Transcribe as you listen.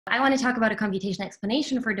I want to talk about a computational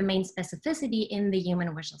explanation for domain specificity in the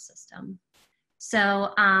human visual system.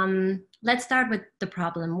 So let's start with the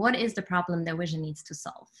problem. What is the problem that vision needs to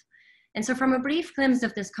solve? And so from a brief glimpse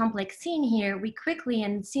of this complex scene here, we quickly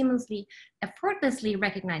and seamlessly, effortlessly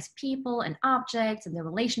recognize people and objects and their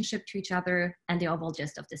relationship to each other and the overall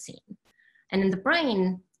gist of the scene. And in the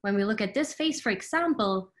brain, when we look at this face, for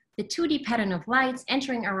example, the 2D pattern of lights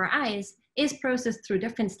entering our eyes is processed through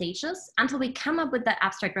different stages until we come up with the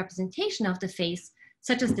abstract representation of the face,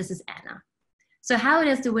 such as this is Anna. So how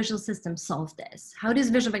does the visual system solve this? How does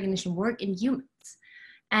visual recognition work in humans?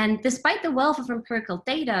 And despite the wealth of empirical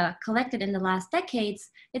data collected in the last decades,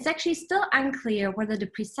 it's actually still unclear whether the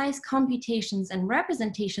precise computations and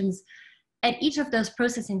representations at each of those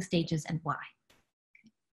processing stages and why.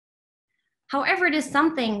 However, it is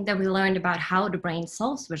something that we learned about how the brain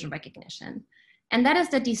solves visual recognition. And that is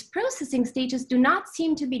that these processing stages do not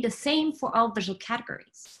seem to be the same for all visual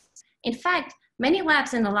categories. In fact, many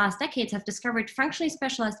labs in the last decades have discovered functionally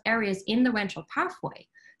specialized areas in the ventral pathway.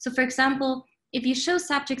 So for example, if you show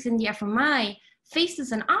subjects in the fMRI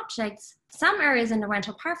faces and objects, some areas in the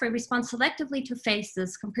ventral pathway respond selectively to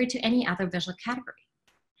faces compared to any other visual category.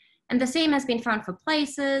 And the same has been found for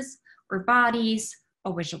places or bodies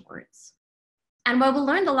or visual words. And while we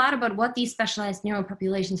learned a lot about what these specialized neural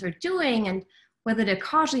populations are doing and whether they're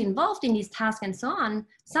causally involved in these tasks and so on,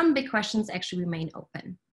 some big questions actually remain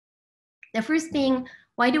open. The first being,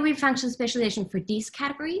 why do we function specialization for these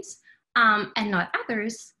categories and not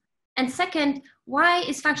others? And second, why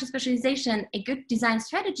is function specialization a good design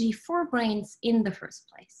strategy for brains in the first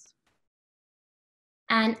place?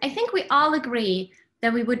 And I think we all agree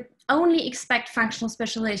that we would only expect functional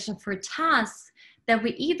specialization for tasks that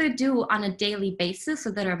we either do on a daily basis,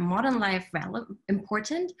 so that are modern life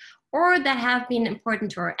important, or that have been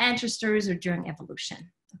important to our ancestors or during evolution,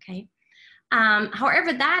 okay?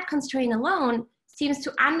 However, that constraint alone seems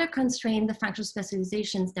to under-constrain the functional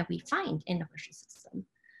specializations that we find in the visual system.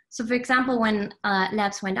 So for example, when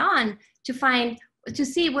labs went on to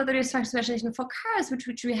see whether there's functional specialization for cars,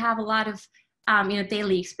 which we have a lot of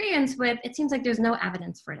daily experience with, it seems like there's no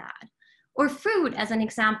evidence for that. Or food as an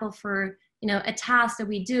example for a task that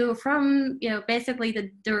we do from, basically the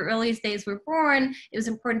earliest days we're born. It was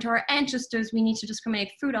important to our ancestors. We need to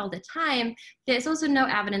discriminate food all the time. There's also no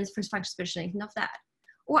evidence for functional specialization of that.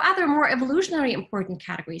 Or other more evolutionary important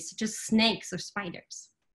categories, such as snakes or spiders,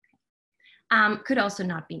 could also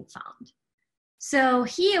not be found. So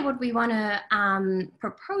here, what we want to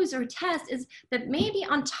propose or test is that maybe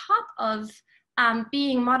on top of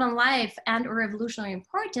being modern life and or evolutionary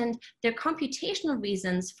important, there are computational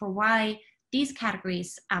reasons for why these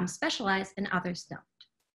categories specialize and others don't.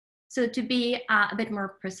 So to be a bit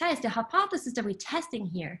more precise, the hypothesis that we're testing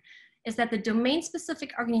here is that the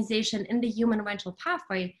domain-specific organization in the human ventral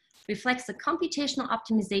pathway reflects the computational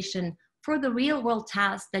optimization for the real-world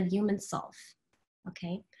tasks that humans solve,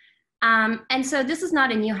 okay? And so this is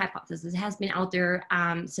not a new hypothesis. It has been out there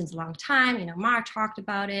since a long time. Mark talked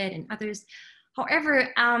about it and others. However,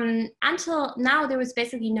 until now, there was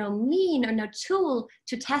basically no mean or no tool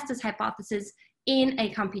to test this hypothesis in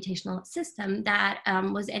a computational system that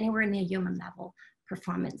was anywhere near human level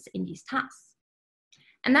performance in these tasks.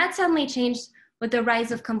 And that suddenly changed with the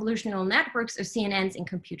rise of convolutional neural networks, or CNNs, in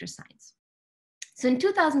computer science. So in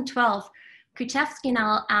 2012,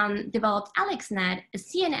 Katharina and al. Developed AlexNet, a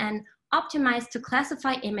CNN optimized to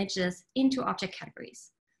classify images into object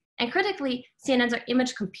categories. And critically, CNNs are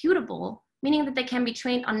image computable, meaning that they can be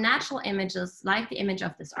trained on natural images like the image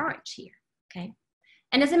of this orange here, okay?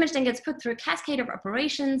 And this image then gets put through a cascade of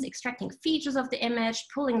operations, extracting features of the image,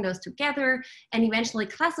 pulling those together, and eventually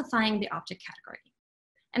classifying the object category.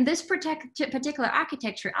 And this particular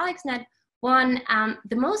architecture, AlexNet, won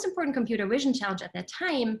the most important computer vision challenge at that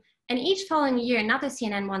time, and each following year, another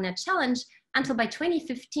CNN won that challenge, until by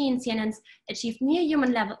 2015, CNNs achieved near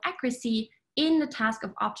human level accuracy in the task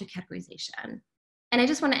of object categorization. And I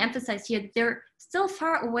just want to emphasize here that they're still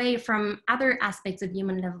far away from other aspects of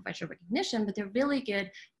human level visual recognition, but they're really good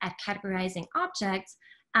at categorizing objects.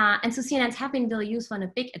 And so CNNs have been really useful in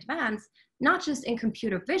a big advance, not just in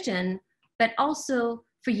computer vision, but also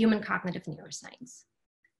for human cognitive neuroscience.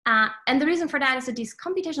 And the reason for that is that these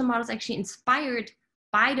computational models actually inspired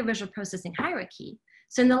by the visual processing hierarchy.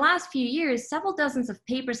 So in the last few years, several dozens of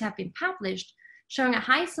papers have been published showing a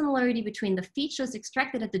high similarity between the features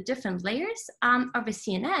extracted at the different layers of a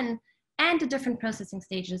CNN and the different processing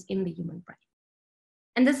stages in the human brain.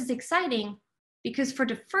 And this is exciting because for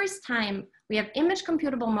the first time, we have image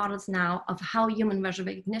computable models now of how human visual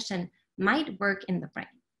recognition might work in the brain.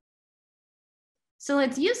 So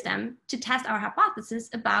let's use them to test our hypothesis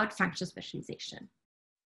about functional specialization.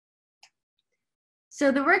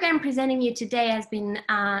 So the work I'm presenting you today has been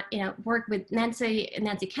work with Nancy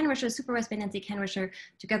Kenwisher, supervised by Nancy Kenwisher,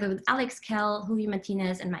 together with Alex Kell, Julio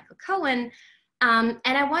Martinez, and Michael Cohen. And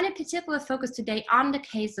I want to particularly focus today on the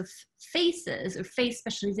case of faces or face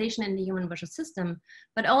specialization in the human visual system,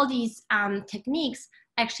 but all these techniques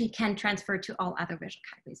actually can transfer to all other visual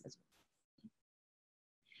categories as well.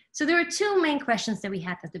 So there are two main questions that we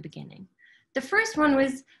had at the beginning. The first one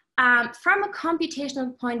was, from a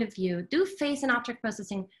computational point of view, do face and object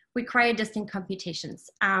processing require distinct computations?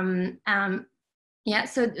 So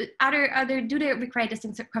do they require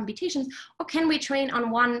distinct computations, or can we train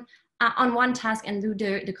on one task and do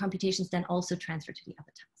the computations then also transfer to the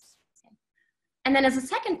other tasks? Okay. And then as a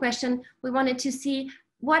second question, we wanted to see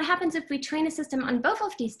what happens if we train a system on both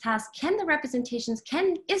of these tasks. Can the representations,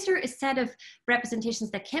 is there a set of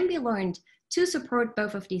representations that can be learned to support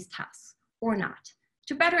both of these tasks or not?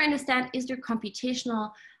 To better understand, is there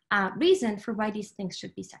computational reason for why these things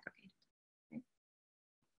should be segregated? Okay.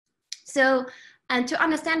 So, and to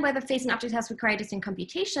understand whether face and object tasks require distinct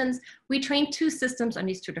computations, we trained two systems on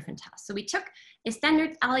these two different tasks. So we took a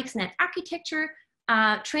standard AlexNet architecture,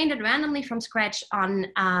 trained it randomly from scratch on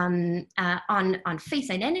face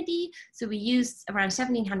identity. So we used around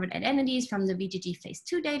 1,700 identities from the VGG phase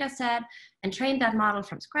 2 data set and trained that model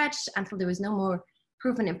from scratch until there was no more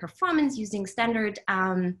improvement in performance using standard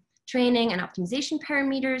training and optimization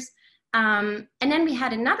parameters. And then we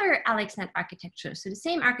had another AlexNet architecture. So the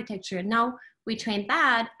same architecture, now we trained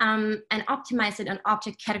that and optimized it on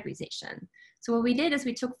object categorization. So what we did is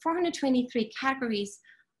we took 423 categories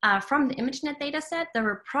from the ImageNet data set that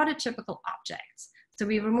were prototypical objects. So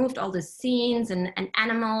we removed all the scenes and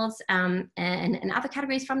animals and other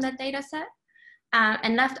categories from that data set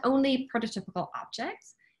and left only prototypical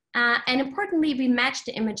objects. And importantly, we matched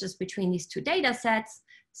the images between these two data sets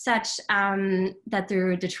such that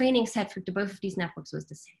the training set for both of these networks was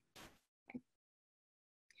the same. Okay.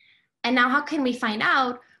 And now how can we find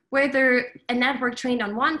out whether a network trained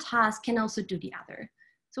on one task can also do the other?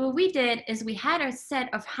 So what we did is we had a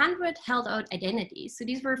set of 100 held out identities. So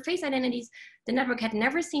these were face identities the network had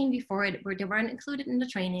never seen before, they weren't included in the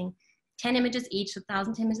training. 10 images each, so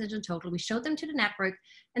 1,000 images in total. We showed them to the network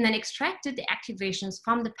and then extracted the activations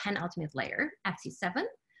from the penultimate layer, FC7.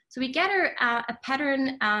 So we get a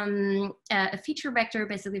pattern, a feature vector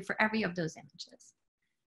basically for every of those images.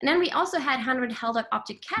 And then we also had 100 held up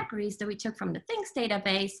object categories that we took from the things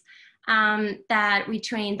database that we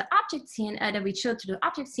trained the object CNN, that we showed to the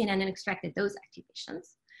object CNN and extracted those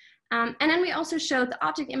activations. And then we also showed the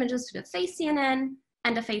object images to the face CNN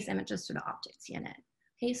and the face images to the object CNN.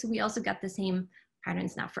 Okay, so we also got the same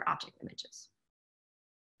patterns now for object images.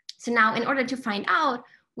 So now in order to find out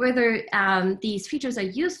whether these features are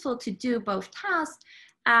useful to do both tasks,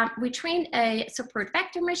 we trained a support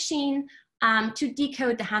vector machine to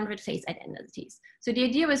decode the 100 face identities. So the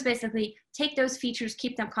idea was basically take those features,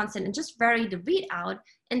 keep them constant, and just vary the readout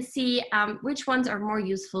and see which ones are more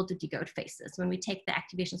useful to decode faces when we take the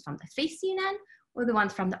activations from the face CNN or the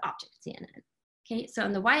ones from the object CNN. Okay, so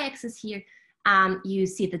on the y-axis here, you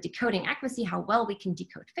see the decoding accuracy, how well we can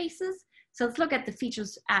decode faces. So let's look at the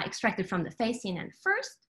features extracted from the face CNN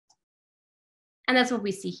first. And that's what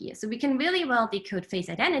we see here. So we can really well decode face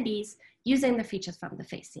identities using the features from the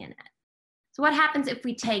face CNN. So what happens if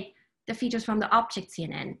we take the features from the object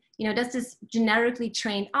CNN? You know, does this generically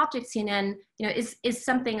trained object CNN, you know, is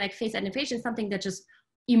something like face identification something that just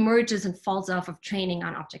emerges and falls off of training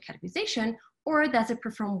on object categorization, or does it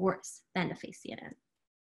perform worse than the face CNN?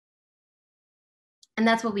 And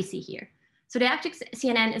that's what we see here. So the object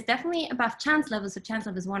CNN is definitely above chance level. So chance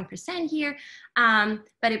level is 1% here,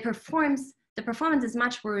 but the performance is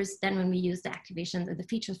much worse than when we use the activations or the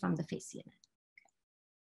features from the face CNN.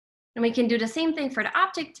 And we can do the same thing for the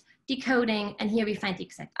object decoding, and here we find the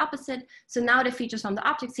exact opposite. So now the features from the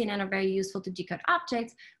object CNN are very useful to decode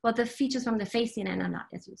objects, while the features from the face CNN are not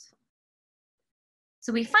as useful.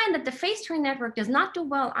 So we find that the face trained network does not do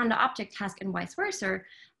well on the object task and vice versa,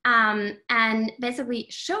 and basically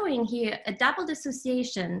showing here a double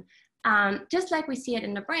dissociation, just like we see it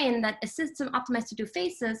in the brain, that a system optimized to do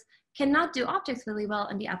faces cannot do objects really well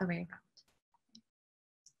and the other way around.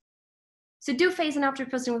 So do face and object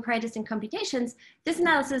processing require distinct computations? This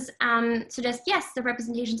analysis suggests, yes, the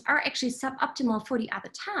representations are actually suboptimal for the other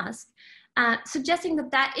task, suggesting that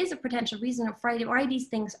that is a potential reason of why these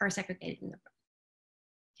things are segregated in the brain.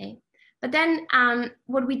 Okay, but then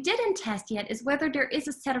what we didn't test yet is whether there is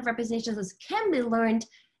a set of representations that can be learned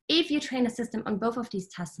if you train a system on both of these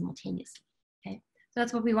tasks simultaneously. Okay, so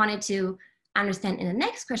that's what we wanted to understand in the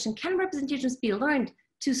next question. Can representations be learned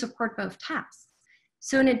to support both tasks?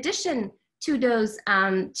 So in addition to those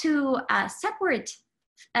two separate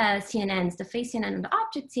CNNs, the face CNN and the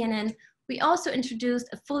object CNN, we also introduced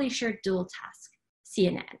a fully shared dual task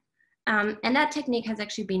CNN. And that technique has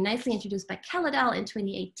actually been nicely introduced by Kellett et al. In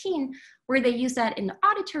 2018, where they use that in the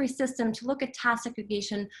auditory system to look at task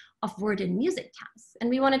segregation of word and music tasks. And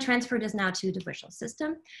we want to transfer this now to the visual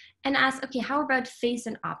system and ask, okay, how about face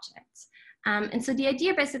and objects? And so the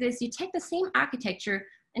idea basically is you take the same architecture,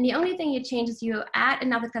 and the only thing you change is you add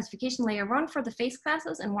another classification layer, one for the face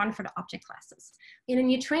classes and one for the object classes. And then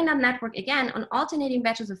you train that network again on alternating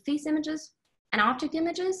batches of face images and object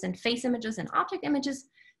images and face images and object images,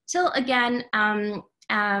 till again, the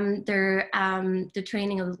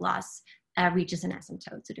training of the loss reaches an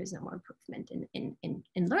asymptote, so there's no more improvement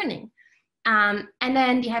in learning. And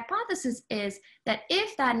then the hypothesis is that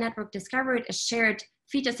if that network discovered a shared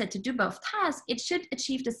feature set to do both tasks, it should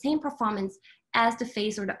achieve the same performance as the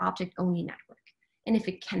face or the object only network. And if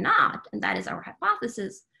it cannot, and that is our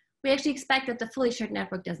hypothesis, we actually expect that the fully shared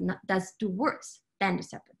network does do worse than the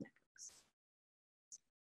separate networks.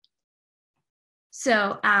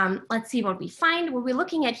 So let's see what we find. What we're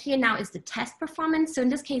looking at here now is the test performance. So in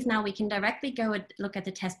this case now we can directly go and look at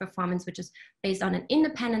the test performance, which is based on an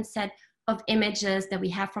independent set of images that we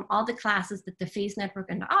have from all the classes that the face network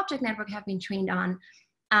and the object network have been trained on,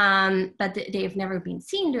 but they've never been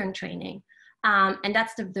seen during training. And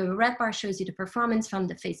that's the red bar shows you the performance from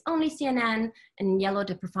the face only CNN, and in yellow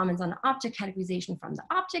the performance on the object categorization from the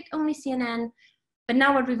object only CNN. But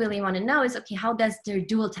now what we really want to know is, okay, how does their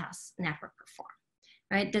dual task network perform?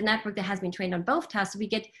 Right, the network that has been trained on both tasks, so we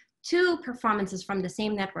get two performances from the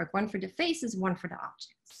same network, one for the faces, one for the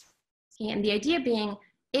objects. Okay, and the idea being,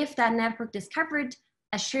 if that network discovered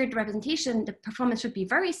a shared representation, the performance should be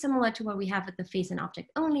very similar to what we have with the face and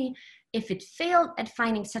object only. If it failed at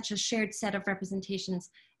finding such a shared set of representations,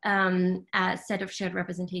 shared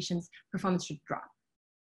representations, performance should drop.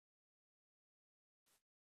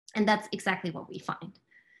 And that's exactly what we find.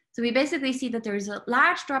 So we basically see that there is a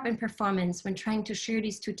large drop in performance when trying to share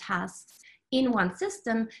these two tasks in one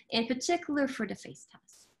system, in particular for the face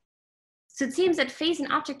task. So it seems that face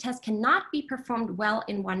and object tasks cannot be performed well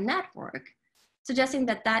in one network, suggesting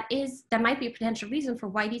that that might be a potential reason for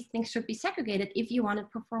why these things should be segregated if you want to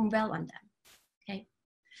perform well on them. Okay.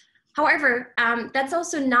 However, that's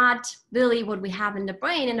also not really what we have in the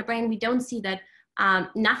brain. In the brain, we don't see that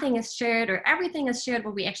nothing is shared or everything is shared.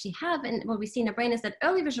 What we actually have and what we see in the brain is that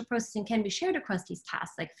early visual processing can be shared across these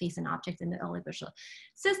tasks like face and objects in the early visual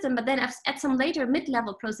system, but then at some later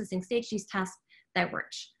mid-level processing stage, these tasks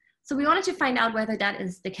diverge. So we wanted to find out whether that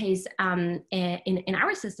is the case in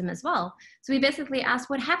our system as well. So we basically asked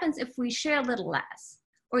what happens if we share a little less,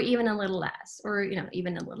 or even a little less, or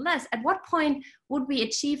even a little less. At what point would we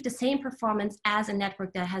achieve the same performance as a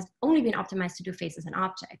network that has only been optimized to do faces and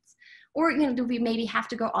objects? Or do we maybe have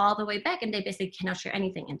to go all the way back and they basically cannot share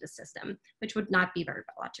anything in the system, which would not be very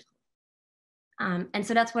biological. And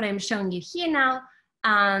so that's what I'm showing you here now.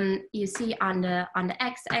 You see on the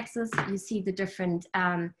x-axis, you see the different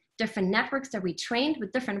networks that we trained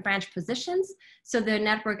with different branch positions. So the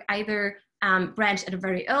network either branched at a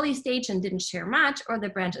very early stage and didn't share much, or the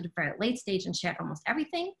branch at a very late stage and shared almost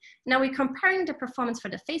everything. Now we're comparing the performance for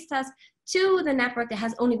the face task to the network that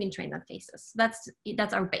has only been trained on faces. That's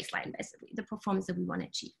our baseline, basically, the performance that we want to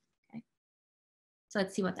achieve. Okay? So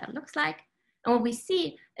let's see what that looks like. And what we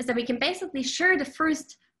see is that we can basically share the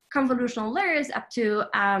first convolutional layers up to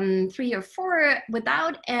 3 or 4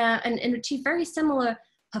 without and achieve very similar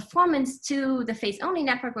performance to the face only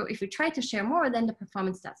network, but if we try to share more, then the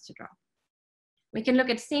performance starts to drop. We can look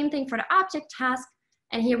at the same thing for the object task,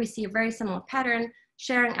 and here we see a very similar pattern.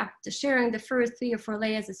 Sharing the first 3 or 4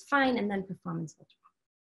 layers is fine, and then performance will drop.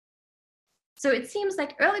 So it seems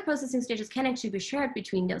like early processing stages can actually be shared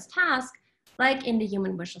between those tasks, like in the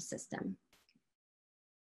human visual system.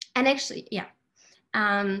 And actually, yeah.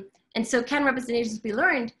 And so can representations be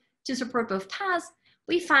learned to support both tasks?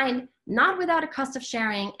 We find not without a cost of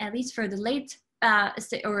sharing, at least for the late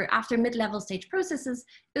or after mid-level stage processes,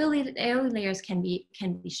 early layers can be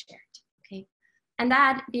shared. Okay, and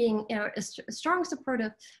that being strongly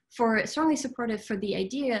supportive for the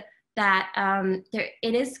idea that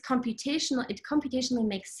it is computational. It computationally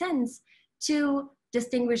makes sense to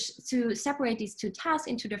separate these two tasks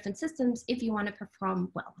into different systems if you want to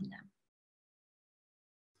perform well on them.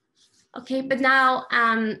 Okay, but now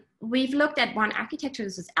we've looked at one architecture.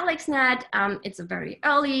 This is AlexNet. It's a very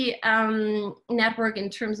early network in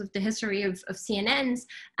terms of the history of CNNs,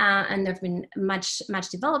 and there've been much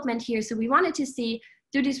development here. So we wanted to see,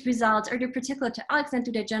 do these results, are they particular to AlexNet?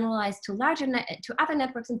 Do they generalize to other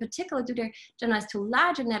networks in particular? Do they generalize to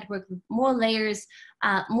larger networks with more layers,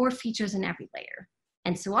 more features in every layer?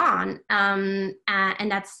 and so on.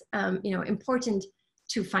 And that's important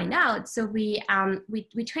to find out. So we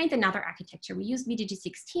trained another architecture. We used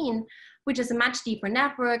VDG16, which is a much deeper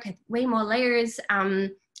network, had way more layers,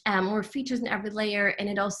 more features in every layer, and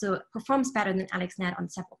it also performs better than AlexNet on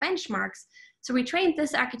several benchmarks. So we trained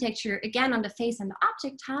this architecture again on the face and the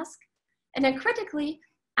object task, and then critically,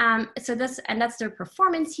 that's their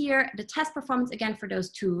performance here, the test performance again for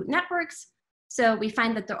those two networks. So we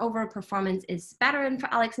find that the overall performance is better than for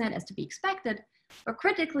AlexNet as to be expected, but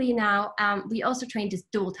critically now, we also trained this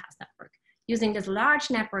dual task network using this large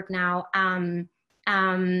network now,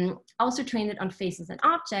 also trained it on faces and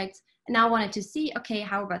objects, and now wanted to see, okay,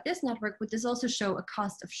 how about this network? Would this also show a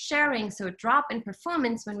cost of sharing, so a drop in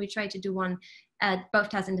performance when we try to do both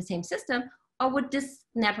tasks in the same system, or would this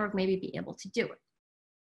network maybe be able to do it?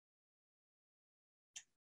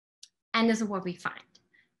 And this is what we find.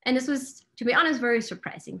 And this was, to be honest, very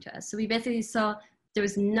surprising to us. So we basically saw there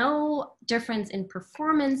was no difference in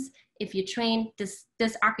performance if you train this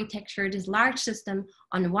architecture, this large system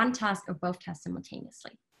on one task or both tasks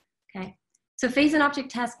simultaneously, okay? So face and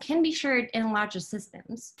object tasks can be shared in larger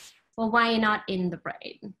systems. Well, why not in the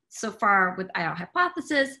brain? So far with our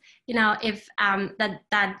hypothesis, if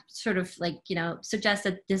that sort of suggests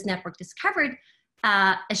that this network discovered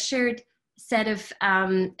a shared set of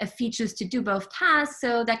features to do both tasks,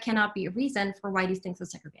 so that cannot be a reason for why these things are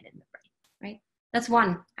segregated in the brain, right? That's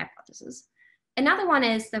one hypothesis. Another one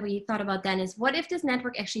is that we thought about then is, what if this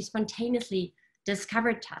network actually spontaneously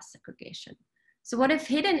discovered task segregation? So what if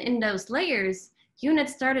hidden in those layers,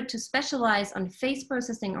 units started to specialize on face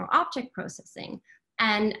processing or object processing,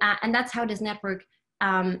 and that's how this network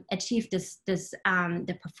achieved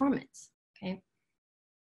the performance, okay?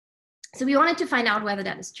 So we wanted to find out whether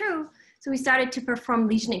that is true. So we started to perform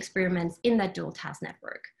lesion experiments in that dual task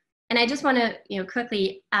network. And I just want to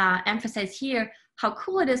quickly emphasize here how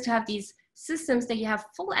cool it is to have these systems that you have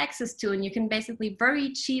full access to, and you can basically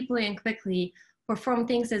very cheaply and quickly perform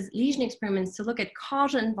things as lesion experiments to look at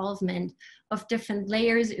causal involvement of different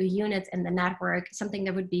layers or units in the network, something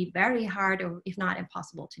that would be very hard or if not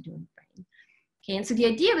impossible to do in the brain. Okay, and so the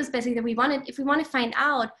idea was basically that if we want to find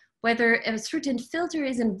out whether a certain filter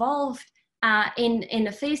is involved in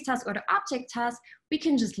the face task or the object task, we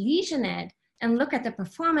can just lesion it and look at the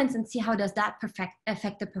performance and see how does that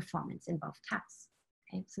affect the performance in both tasks.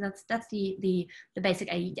 Okay, so that's the basic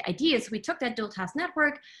idea. So we took that dual task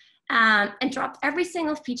network and dropped every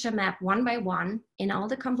single feature map one by one in all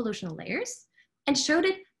the convolutional layers and showed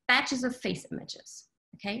it batches of face images.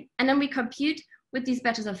 Okay, and then we compute with these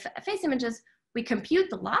batches of face images, we compute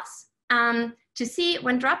the loss to see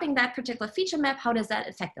when dropping that particular feature map, how does that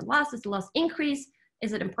affect the loss? Does the loss increase?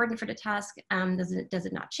 Is it important for the task? Does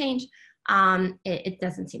it not change? It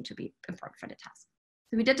doesn't seem to be important for the task.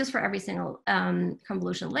 So we did this for every single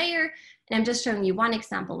convolution layer, and I'm just showing you one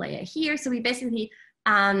example layer here. So we basically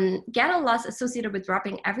get a loss associated with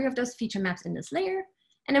dropping every of those feature maps in this layer,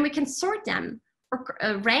 and then we can sort them or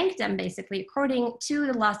rank them basically according to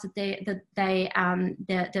the loss that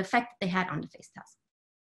the effect that they had on the face task.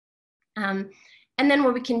 And then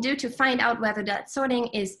what we can do to find out whether that sorting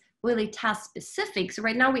is really task specific. So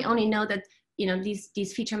right now we only know that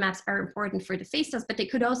these feature maps are important for the face task, but they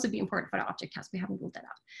could also be important for the object task. We haven't ruled that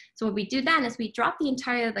out. So what we do then is we drop the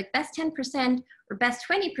entire best 10% or best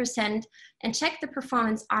 20% and check the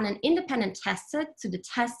performance on an independent test set. So the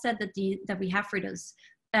test set that we have for those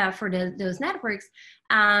those networks,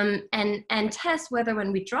 and test whether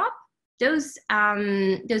when we drop those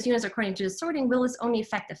units according to the sorting, will this only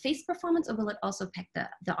affect the face performance or will it also affect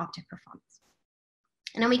the object performance?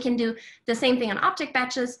 And then we can do the same thing on object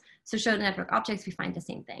batches. So show the network objects, we find the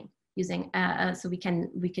same thing using, so we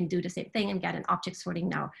can do the same thing and get an object sorting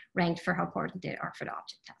now ranked for how important they are for the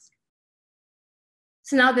object task.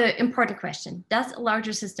 So now the important question, does a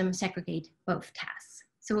larger system segregate both tasks?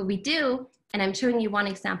 So what we do, and I'm showing you one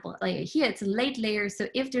example layer here, it's a late layer. So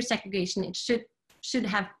if there's segregation, it should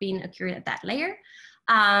have been occurred at that layer.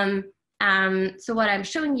 So what I'm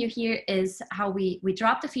showing you here is how we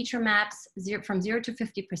drop the feature maps from 0 to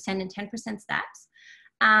 50% in 10% steps.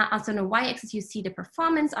 Also on the y-axis, you see the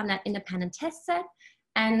performance on that independent test set.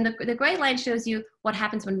 And the gray line shows you what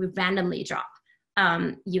happens when we randomly drop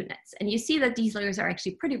units. And you see that these layers are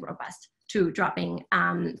actually pretty robust to dropping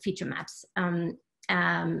feature maps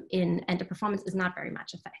and the performance is not very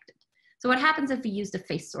much affected. So what happens if we use the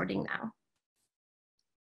face sorting now?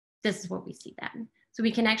 This is what we see then. So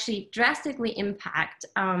we can actually drastically impact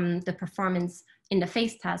the performance in the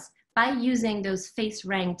face task by using those face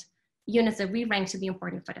ranked units that we rank to be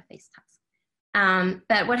important for the face task.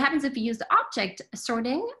 But what happens if you use the object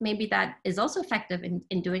sorting? Maybe that is also effective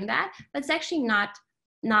in doing that, but it's actually not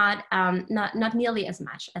not nearly as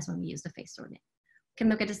much as when we use the face sorting. We can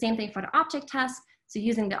look at the same thing for the object task. So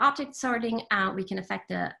using the object sorting, we can affect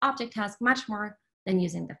the object task much more than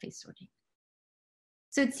using the face sorting.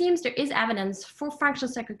 So it seems there is evidence for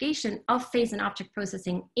functional segregation of face and object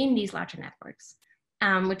processing in these larger networks,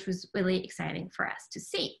 which was really exciting for us to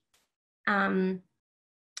see.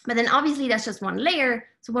 But then obviously that's just one layer.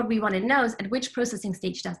 So what we want to know is at which processing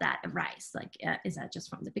stage does that arise? Like, is that just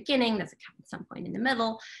from the beginning? Does it come at some point in the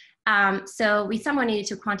middle? So we somehow needed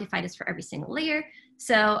to quantify this for every single layer.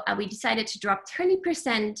 So we decided to drop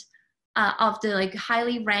 30% of the like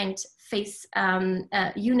highly ranked face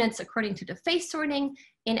units according to the face sorting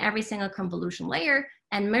in every single convolution layer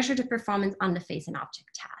and measure the performance on the face and object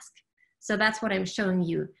task. So that's what I'm showing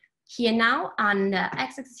you here now. On the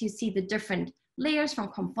x-axis, you see the different layers from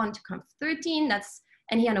Comp 1 to Comp 13.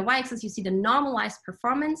 And here on the y-axis, you see the normalized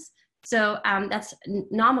performance. So that's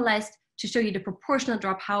normalized to show you the proportional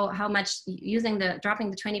drop, how much using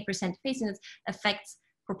dropping the 20% face units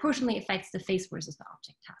proportionally affects the face versus the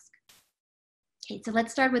object task. Okay, so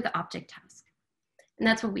let's start with the object task. And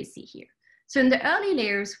that's what we see here. So in the early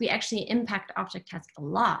layers, we actually impact object task a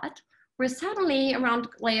lot, where suddenly around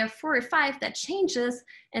layer 4 or 5, that changes.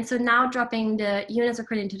 And so now dropping the units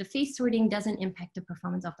according to the face sorting doesn't impact the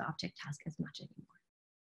performance of the object task as much anymore.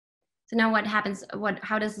 So now what happens,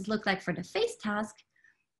 how does this look like for the face task?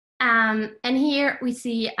 And here we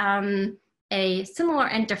see a similar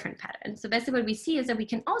and different pattern. So basically what we see is that we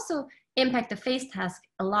can also impact the face task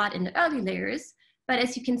a lot in the early layers, but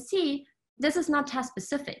as you can see, this is not task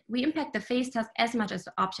specific. We impact the face task as much as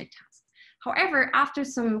the object task. However, after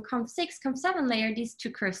some Comp 6, Comp 7 layer, these two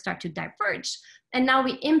curves start to diverge, and now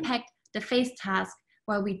we impact the face task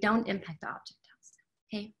while we don't impact the object task,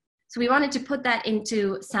 okay? So we wanted to put that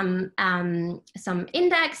into some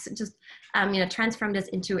index, just transform this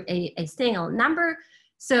into a single number.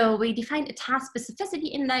 So we defined a task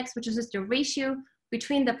specificity index, which is just the ratio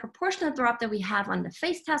between the proportional drop that we have on the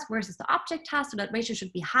face task versus the object task. So that ratio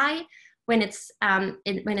should be high when it's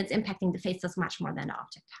impacting the face task much more than the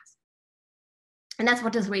object task. And that's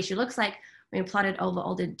what this ratio looks like when we plot it over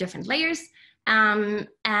all the different layers.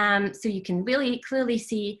 So you can really clearly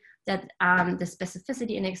see that the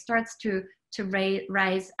specificity index starts to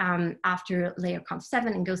rise after layer Comp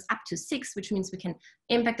 7 and goes up to 6, which means we can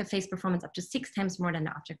impact the face performance up to 6 times more than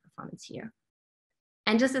the object performance here.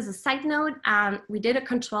 And just as a side note, we did a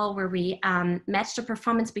control where we matched the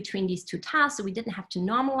performance between these two tasks, so we didn't have to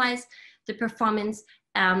normalize the performance,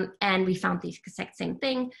 and we found the exact same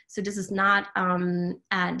thing. So this is not,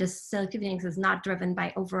 this selectivity index is not driven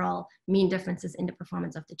by overall mean differences in the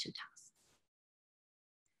performance of the two tasks.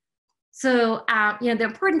 So the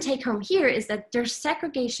important take home here is that there's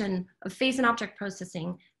segregation of face and object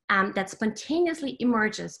processing that spontaneously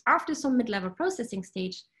emerges after some mid-level processing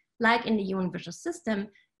stage, like in the human visual system,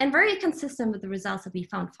 and very consistent with the results that we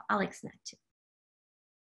found for AlexNet too.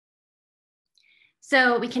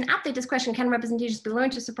 So we can update this question, can representations be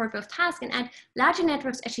learned to support both tasks, and add larger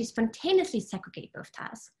networks actually spontaneously segregate both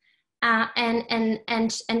tasks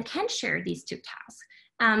and can share these two tasks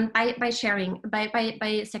by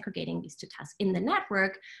segregating these two tasks in the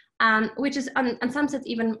network, which is on some sense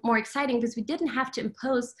even more exciting because we didn't have to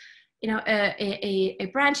impose a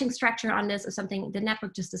branching structure on this or something. The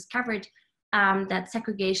network just discovered that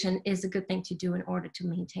segregation is a good thing to do in order to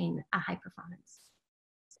maintain a high performance.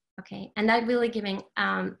 Okay, and that really giving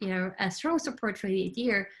a strong support for the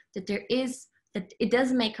idea that that it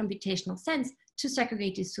does make computational sense to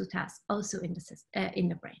segregate these two tasks also in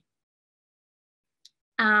the brain.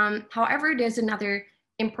 However, there's another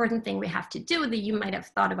important thing we have to do that you might have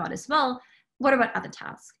thought about as well. What about other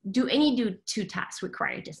tasks? Do any two tasks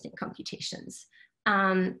require distinct computations?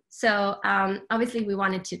 Obviously we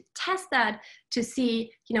wanted to test that to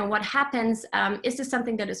see, what happens. Is this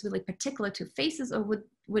something that is really particular to faces, or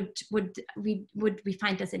would we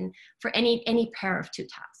find this for any pair of two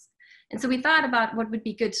tasks? And so we thought about what would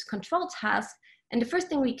be good control tasks. And the first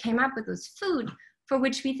thing we came up with was food, for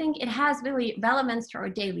which we think it has really relevance to our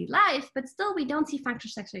daily life, but still we don't see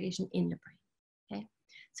functional segregation in the brain, okay?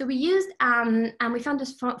 So we used, and we found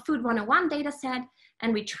this Food 101 data set,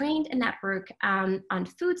 and we trained a network on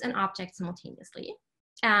foods and objects simultaneously.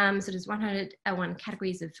 So there's 101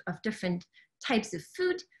 categories of different types of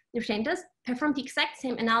food. The train does perform the exact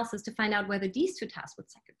same analysis to find out whether these two tasks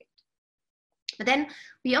would segregate. But then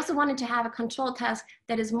we also wanted to have a control task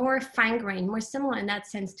that is more fine-grained, more similar in that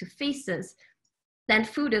sense to faces than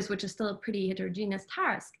food is, which is still a pretty heterogeneous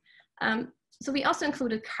task. So we also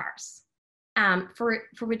included cars. for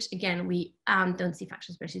which, again, we don't see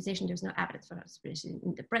functional specialization. There's no evidence for functional specialization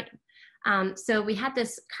in the brain. So we had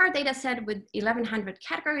this CAR data set with 1,100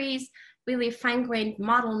 categories, really fine-grained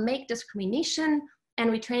model, make discrimination,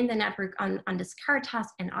 and we trained the network on this CAR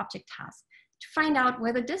task and object task to find out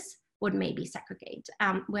whether this would maybe segregate,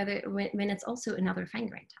 when it's also another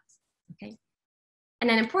fine-grained task, okay? And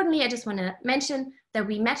then importantly, I just want to mention that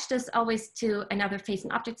we match this always to another face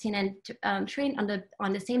and object CNN to train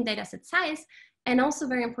on the same data set size. And also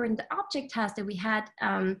very important, the object task that we had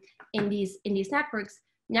in these networks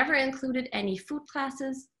never included any food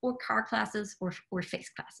classes or car classes or face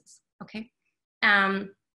classes, okay?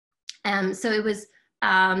 So it was,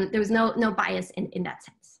 there was no bias in that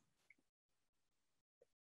sense.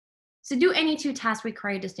 So do any two tasks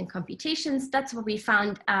require distinct computations? That's what we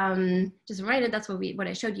found, just a reminder, that's what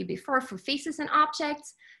I showed you before for faces and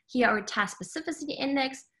objects. Here our task specificity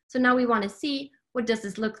index. So now we want to see what does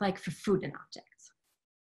this look like for food and objects.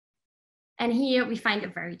 And here we find a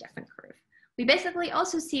very different curve. We basically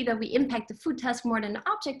also see that we impact the food task more than the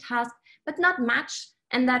object task, but not much.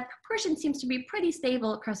 And that proportion seems to be pretty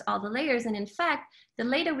stable across all the layers. And in fact, the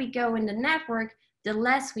later we go in the network, the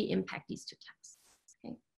less we impact these two tasks.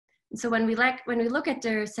 So when we look at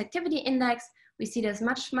the activity index, we see there's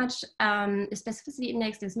much the specificity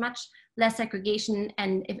index, there's much less segregation,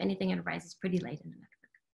 and if anything, it rises pretty late in the network.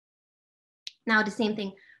 Now the same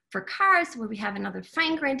thing for cars, where we have another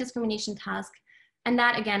fine-grained discrimination task, and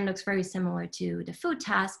that again looks very similar to the food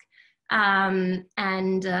task.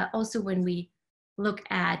 Also when we look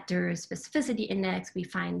at the specificity index, we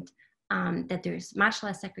find that there's much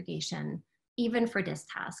less segregation, even for this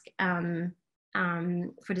task.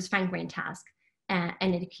 For this fine-grained task, and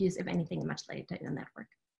it occurs, if anything, much later in the network.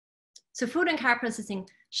 So food and car processing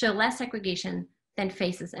show less segregation than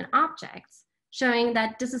faces and objects, showing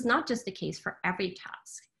that this is not just the case for every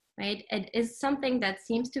task, right? It is something that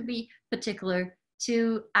seems to be particular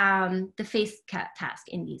to the face task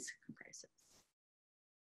in these comparisons.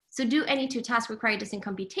 So do any two tasks require distinct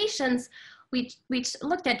computations? We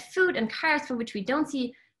looked at food and cars, for which we don't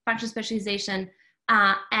see functional specialization,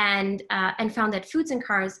 and found that foods and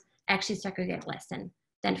cars actually segregate less than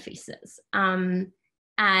faces.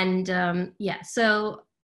 Yeah, so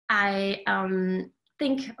I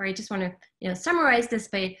think, or I just want to summarize this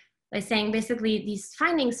by saying basically these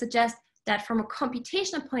findings suggest that from a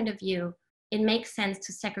computational point of view, it makes sense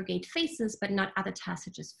to segregate faces, but not other tasks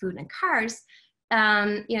such as food and cars.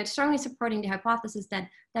 Strongly supporting the hypothesis that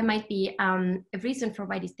there might be a reason for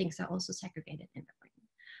why these things are also segregated in the brain.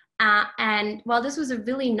 And while this was a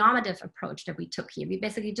really normative approach that we took here, we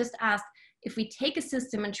basically just asked, if we take a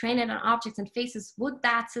system and train it on objects and faces, would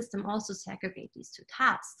that system also segregate these two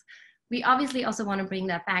tasks? We obviously also want to bring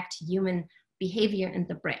that back to human behavior in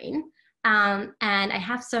the brain. And I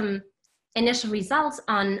have some initial results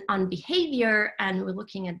on behavior, and we're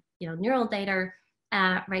looking at neural data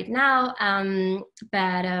right now,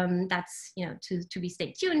 but that's to be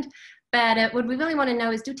stay tuned. But what we really want to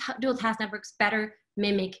know is, do dual task networks better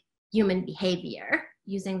mimic human behavior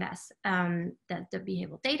using this, the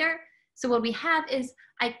behavioral data? So what we have is,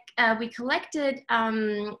 we collected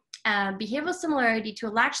behavioral similarity to a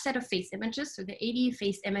large set of face images. So the 80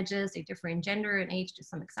 face images, they differ in gender and age. There's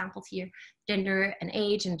some examples here, gender and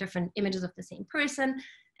age and different images of the same person,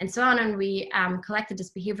 and so on. And we collected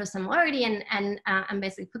this behavioral similarity and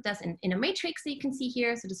basically put this in a matrix that you can see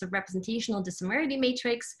here. So this is a representational dissimilarity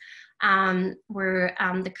matrix, where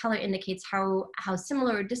the color indicates how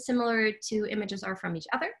similar or dissimilar two images are from each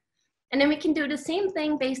other. And then we can do the same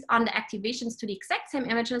thing based on the activations to the exact same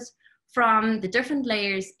images from the different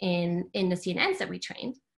layers in the CNNs that we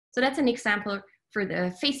trained. So that's an example for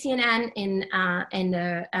the face CNN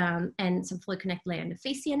and some fully connected layer in the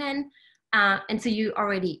face CNN. And so you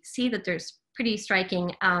already see that there's pretty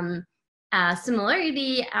striking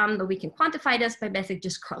similarity, but we can quantify this by basically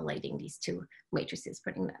just correlating these two matrices,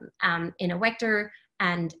 putting them in a vector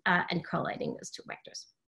and correlating those two vectors.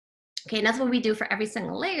 Okay, and that's what we do for every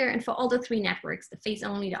single layer and for all the three networks, the face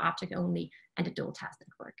only, the object only, and the dual task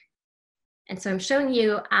network. And so I'm showing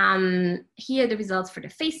you here the results for the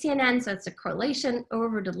face CNN. So it's a correlation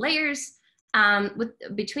over the layers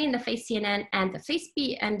between the face CNN and the face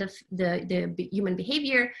B and the human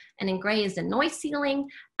behavior. And in gray is the noise ceiling.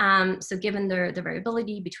 So given the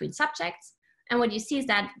variability between subjects. And what you see is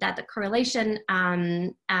that the correlation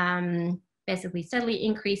basically steadily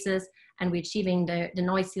increases, and we're achieving the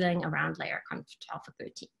noise ceiling around layer 12 or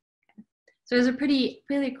 13. Okay. So there's a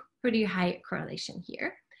pretty high correlation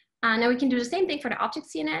here. Now we can do the same thing for the object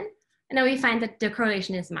CNN, and now we find that the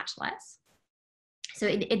correlation is much less. So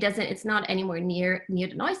it's not anywhere near the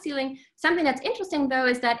noise ceiling. Something that's interesting though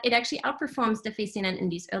is that it actually outperforms the phase CNN in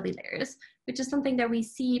these early layers, which is something that we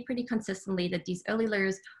see pretty consistently, that these early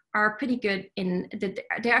layers are pretty good in,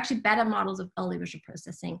 they're actually better models of early visual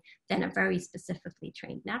processing than a very specifically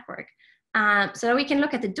trained network. So we can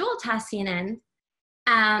look at the dual task CNN,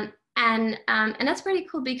 and that's pretty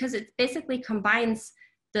cool because it basically combines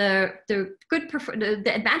the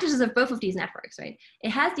advantages of both of these networks, right?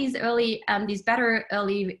 It has these better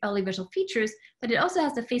early visual features, but it also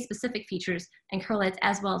has the phase specific features and correlates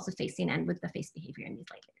as well as the phase CNN with the phase behavior in these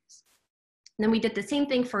late layers. And then we did the same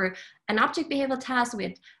thing for an object behavioral task. We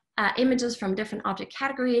had images from different object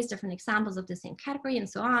categories, different examples of the same category and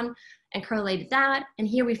so on, and correlated that. And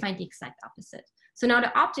here we find the exact opposite. So now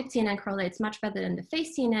the object CNN correlates much better than the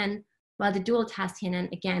phase CNN, while the dual task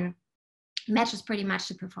CNN, again, matches pretty much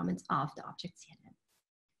the performance of the object CNN.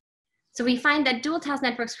 So we find that dual task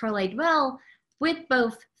networks correlate well with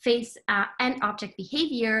both phase and object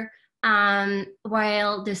behavior,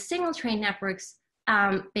 while the single train networks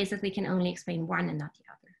basically can only explain one and not the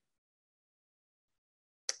other.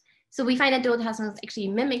 So we find that dual task networks actually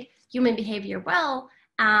mimic human behavior well,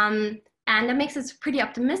 and that makes us pretty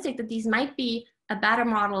optimistic that these might be a better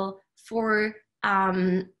model for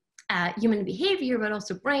human behavior, but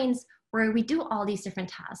also brains, where we do all these different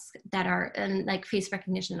tasks that are like face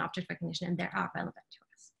recognition and object recognition, and they are relevant to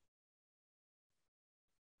us.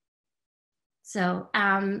 So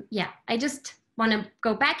yeah, I just want to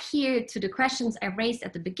go back here to the questions I raised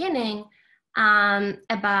at the beginning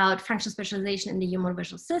about functional specialization in the human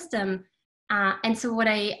visual system. And so what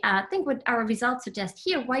I think what our results suggest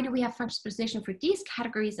here, why do we have functional specialization for these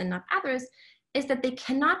categories and not others, is that they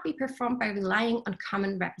cannot be performed by relying on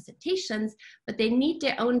common representations, but they need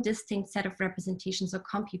their own distinct set of representations or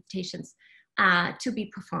computations to be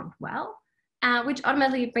performed well, which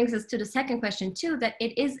ultimately brings us to the second question too, that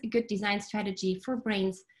it is a good design strategy for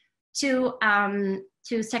brains to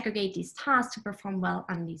segregate these tasks to perform well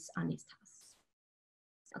on these tasks.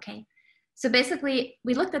 Okay, so basically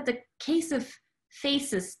we looked at the case of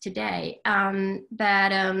faces today,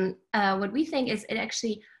 but what we think is it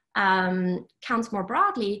actually counts more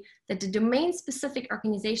broadly that the domain-specific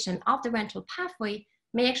organization of the ventral pathway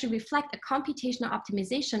may actually reflect a computational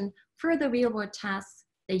optimization for the real-world tasks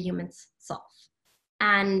that humans solve.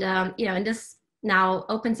 And you know, and this now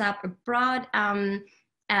opens up a broad,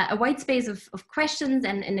 a wide space of questions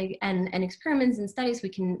and experiments and studies we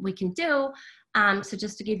can do. So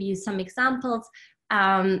just to give you some examples,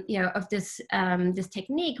 you know, of this this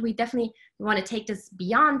technique, we definitely want to take this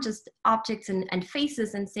beyond just objects and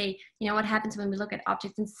faces and say, you know, what happens when we look at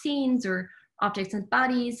objects and scenes or objects and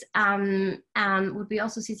bodies? Would we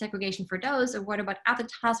also see segregation for those, or what about other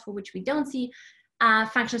tasks for which we don't see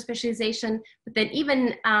functional specialization? But then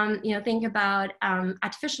even you know, think about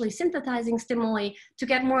artificially synthesizing stimuli to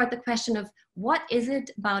get more at the question of what is it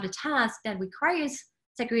about a task that requires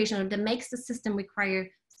segregation or that makes the system require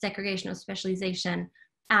segregation or specialization,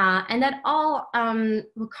 and that all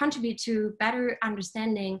will contribute to better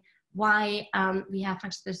understanding why we have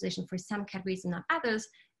functional specialization for some categories and not others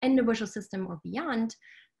in the visual system or beyond.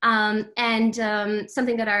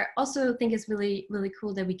 Something that I also think is really, really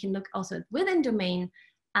cool that we can look also at within domain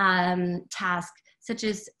tasks, such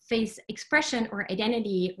as face expression or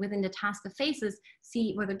identity within the task of faces,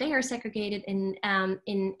 see whether they are segregated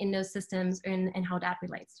in those systems and how that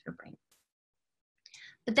relates to the brain.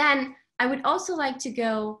 But then I would also like to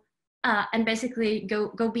go and basically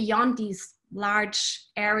go beyond these large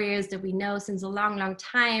areas that we know since a long, long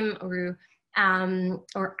time, or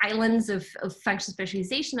islands of functional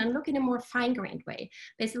specialization, and look in a more fine-grained way.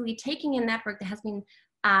 Basically taking a network that has been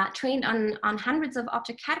trained on hundreds of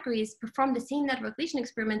object categories, perform the same network lesion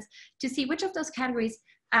experiments to see which of those categories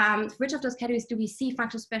do we see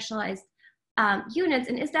functional specialized units,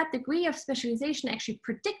 and is that degree of specialization actually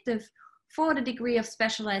predictive for the degree of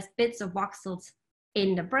specialized bits or voxels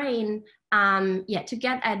in the brain, yeah, to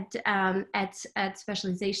get at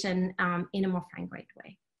specialization in a more fine-grained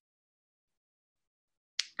way.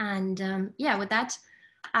 And yeah, with that,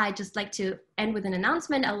 I'd just like to end with an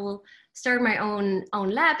announcement. I will start my own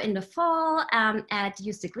lab in the fall at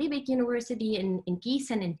Justus Liebig University in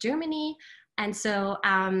Gießen in Germany. And so,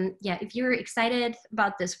 yeah, if you're excited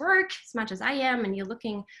about this work as much as I am, and you're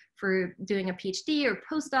looking for doing a PhD or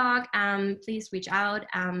postdoc, please reach out,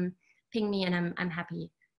 ping me, and I'm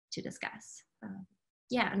happy to discuss.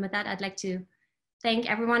 Yeah, and with that, I'd like to thank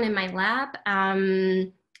everyone in my lab,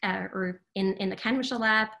 or in the Canvas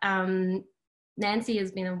lab. Nancy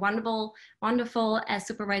has been a wonderful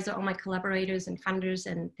supervisor, all my collaborators and funders,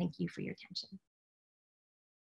 and thank you for your attention.